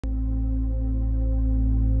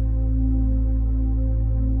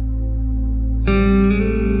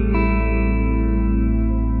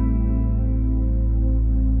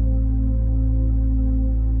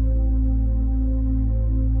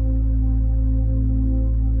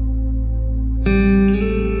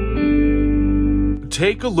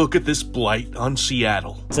Take a look at this blight on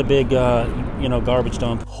Seattle. It's a big, garbage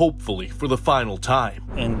dump. Hopefully for the final time.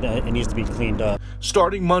 And it needs to be cleaned up.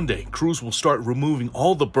 Starting Monday, crews will start removing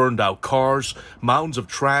all the burned-out cars, mounds of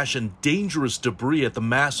trash, and dangerous debris at the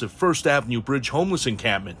massive First Avenue Bridge homeless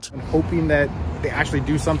encampment. I'm hoping that they actually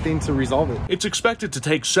do something to resolve it. It's expected to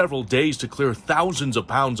take several days to clear thousands of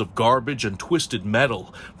pounds of garbage and twisted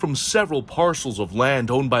metal from several parcels of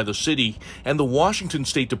land owned by the city and the Washington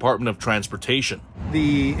State Department of Transportation.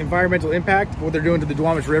 The environmental impact, what they're doing to the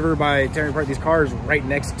Duwamish River by tearing apart these cars right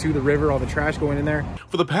next to the river, all the trash going in there.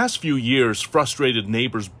 For the past few years, frustrated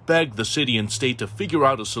neighbors begged the city and state to figure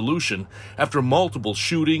out a solution after multiple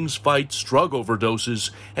shootings, fights, drug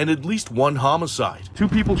overdoses, and at least one homicide. 2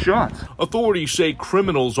 people shot. Authorities say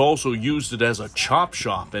criminals also used it as a chop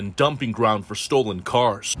shop and dumping ground for stolen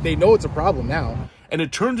cars. They know it's a problem now. And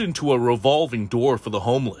it turned into a revolving door for the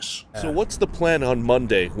homeless. So what's the plan on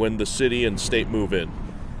Monday when the city and state move in?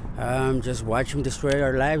 Just watch them destroy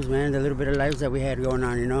our lives, man, the little bit of lives that we had going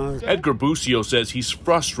on, you know. Edgar Busio says he's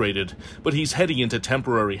frustrated, but he's heading into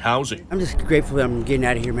temporary housing. I'm just grateful that I'm getting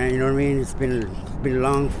out of here, man, you know what I mean? It's been a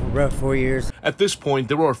long, rough 4 years. At this point,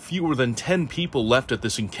 there are fewer than 10 people left at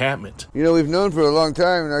this encampment. You know, we've known for a long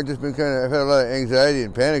time, and I've had a lot of anxiety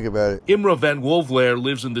and panic about it. Imra Van Wolvlaer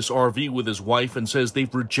lives in this RV with his wife and says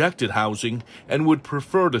they've rejected housing and would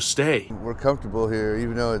prefer to stay. We're comfortable here,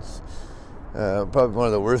 even though it's probably one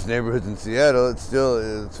of the worst neighborhoods in Seattle. It's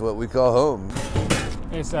what we call home.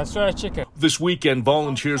 It's soy chicken. This weekend,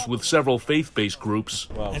 volunteers with several faith-based groups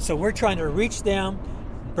And so we're trying to reach them,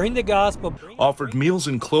 bring the gospel. offered meals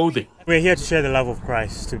and clothing, We're here to share the love of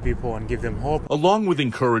Christ to people and give them hope. along with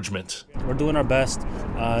encouragement. We're doing our best,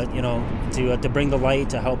 to bring the light,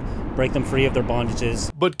 to help break them free of their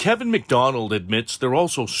bondages. But Kevin McDonald admits they're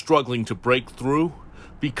also struggling to break through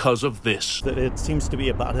because of this. That it seems to be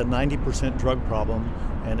about a 90% drug problem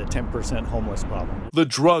and a 10% homeless problem. The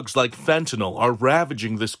drugs like fentanyl are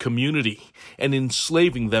ravaging this community and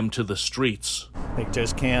enslaving them to the streets. They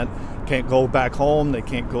just can't go back home. They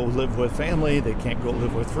can't go live with family. They can't go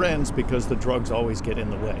live with friends because the drugs always get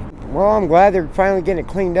in the way. Well, I'm glad they're finally getting it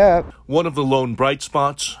cleaned up. One of the lone bright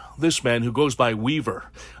spots, this man who goes by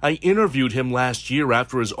Weaver. I interviewed him last year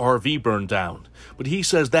after his RV burned down, but he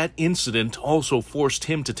says that incident also forced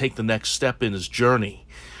him to take the next step in his journey.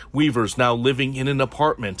 Weaver's now living in an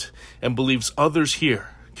apartment and believes others here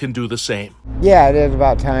can do the same. Yeah, it is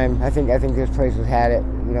about time. I think this place has had it.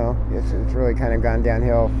 You know, it's really kind of gone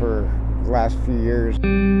downhill for the last few years.